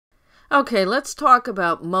Okay, let's talk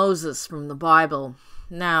about Moses from the Bible.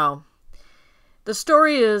 Now, the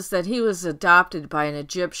story is that he was adopted by an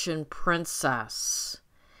Egyptian princess,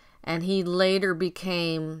 and he later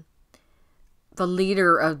became the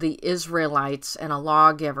leader of the Israelites and a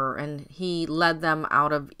lawgiver, and he led them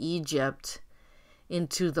out of Egypt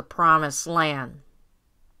into the promised land.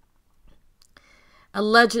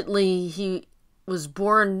 Allegedly, he was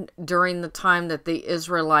born during the time that the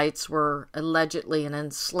Israelites were allegedly an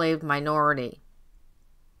enslaved minority.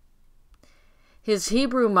 His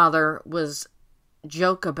Hebrew mother was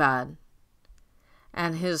Jochebed,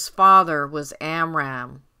 and his father was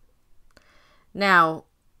Amram. Now,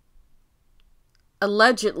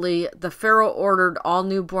 allegedly, the Pharaoh ordered all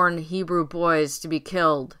newborn Hebrew boys to be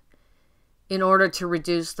killed in order to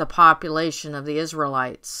reduce the population of the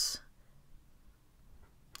Israelites.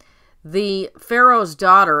 The Pharaoh's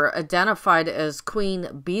daughter, identified as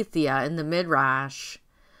Queen Bethia in the Midrash,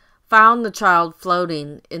 found the child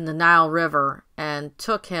floating in the Nile River and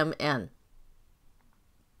took him in.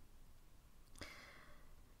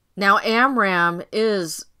 Now, Amram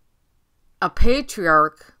is a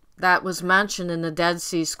patriarch that was mentioned in the Dead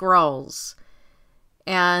Sea Scrolls,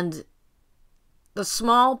 and the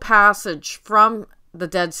small passage from the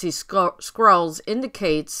Dead Sea Scrolls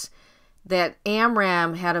indicates that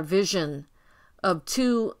Amram had a vision of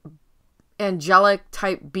two angelic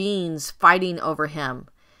type beings fighting over him,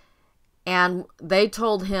 and they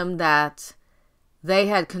told him that they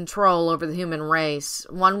had control over the human race.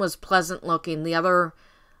 One was pleasant looking, the other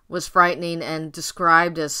was frightening and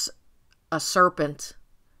described as a serpent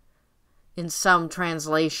in some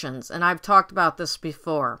translations, and I've talked about this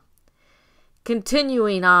before.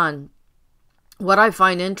 Continuing on, what I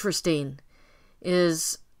find interesting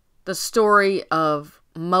is the story of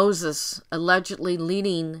Moses allegedly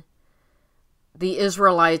leading the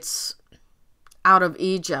Israelites out of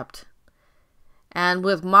Egypt. And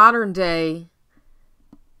with modern day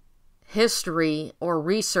history or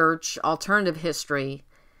research, alternative history,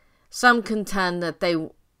 some contend that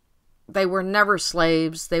they were never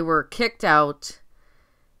slaves. They were kicked out,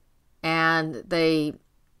 and they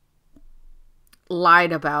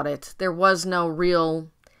lied about it. There was no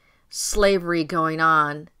real slavery going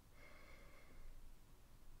on,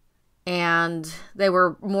 and they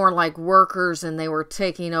were more like workers, and they were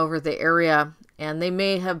taking over the area, and they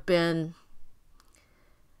may have been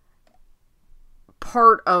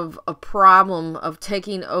part of a problem of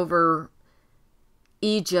taking over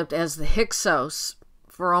Egypt as the Hyksos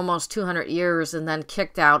for almost 200 years, and then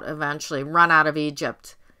kicked out eventually, run out of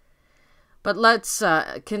Egypt. But let's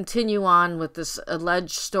continue on with this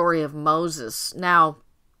alleged story of Moses. Now,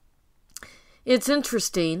 it's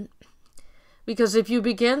interesting because if you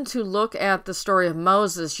begin to look at the story of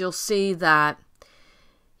Moses, you'll see that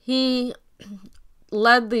he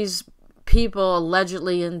led these people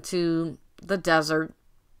allegedly into the desert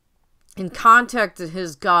and contacted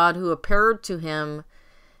his God, who appeared to him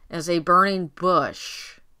as a burning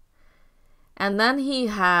bush. And then he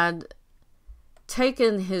had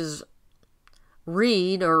taken his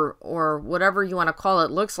reed, or whatever you want to call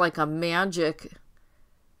it, looks like a magic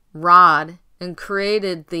rod, and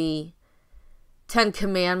created the 10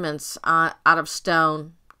 Commandments out of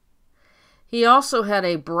stone. He also had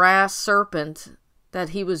a brass serpent that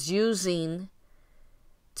he was using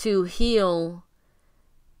to heal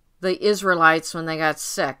the Israelites when they got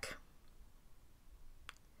sick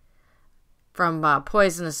from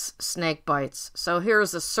poisonous snake bites. So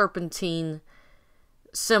here's a serpentine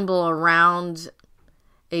symbol around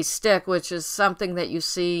a stick, which is something that you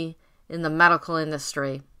see in the medical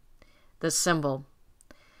industry, the symbol.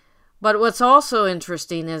 But what's also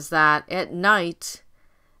interesting is that at night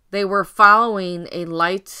they were following a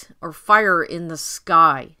light or fire in the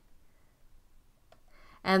sky.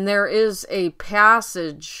 And there is a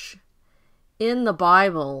passage in the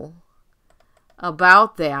Bible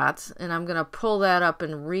about that, and I'm going to pull that up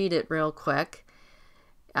and read it real quick.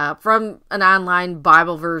 From an online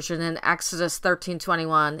Bible version in Exodus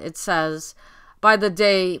 13:21, it says, "By the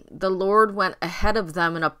day the Lord went ahead of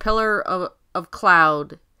them in a pillar of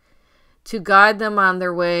cloud to guide them on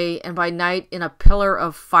their way, and by night in a pillar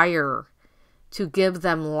of fire to give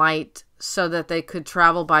them light, so that they could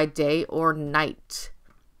travel by day or night."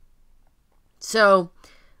 So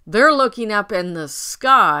they're looking up in the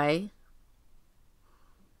sky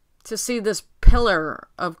to see this pillar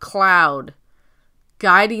of cloud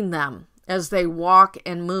guiding them as they walk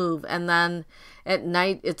and move. And then at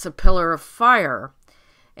night, it's a pillar of fire.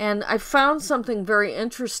 And I found something very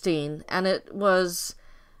interesting, and it was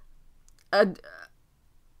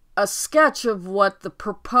a sketch of what the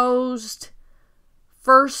proposed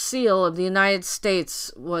first seal of the United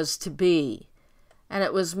States was to be. And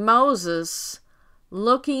it was Moses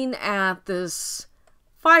looking at this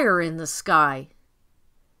fire in the sky.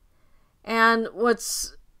 And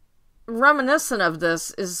what's reminiscent of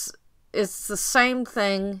this is it's the same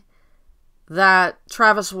thing that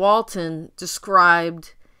Travis Walton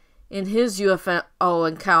described in his UFO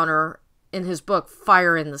encounter in his book,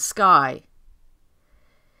 Fire in the Sky.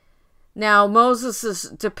 Now, Moses is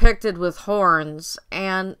depicted with horns,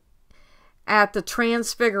 and at the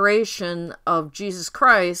transfiguration of Jesus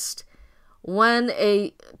Christ, when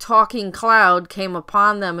a talking cloud came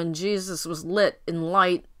upon them and Jesus was lit in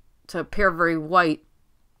light to appear very white,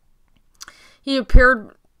 he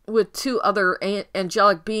appeared with two other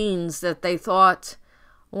angelic beings that they thought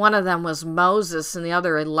one of them was Moses and the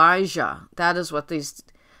other Elijah. That is what these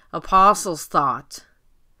apostles thought.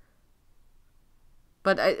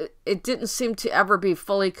 But it didn't seem to ever be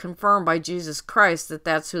fully confirmed by Jesus Christ that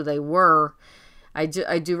that's who they were. I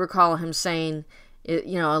do recall him saying,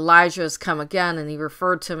 Elijah has come again, and he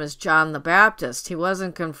referred to him as John the Baptist. He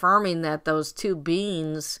wasn't confirming that those two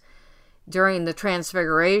beings during the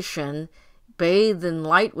transfiguration bathed in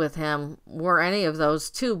light with him were any of those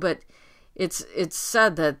two, but it's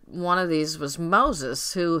said that one of these was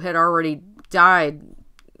Moses, who had already died,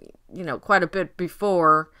 quite a bit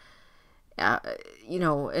before,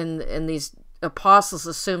 and these apostles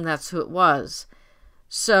assumed that's who it was.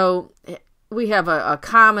 So we have a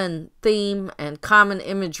common theme and common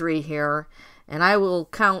imagery here, and I will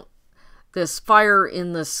count this fire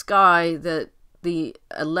in the sky that the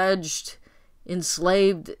alleged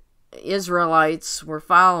enslaved Israelites were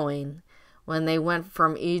following when they went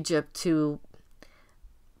from Egypt to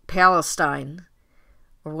Palestine,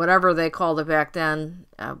 or whatever they called it back then,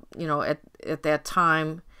 at that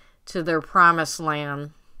time, to their promised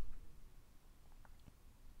land,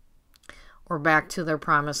 or back to their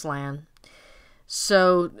promised land.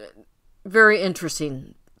 So, very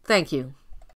interesting. Thank you.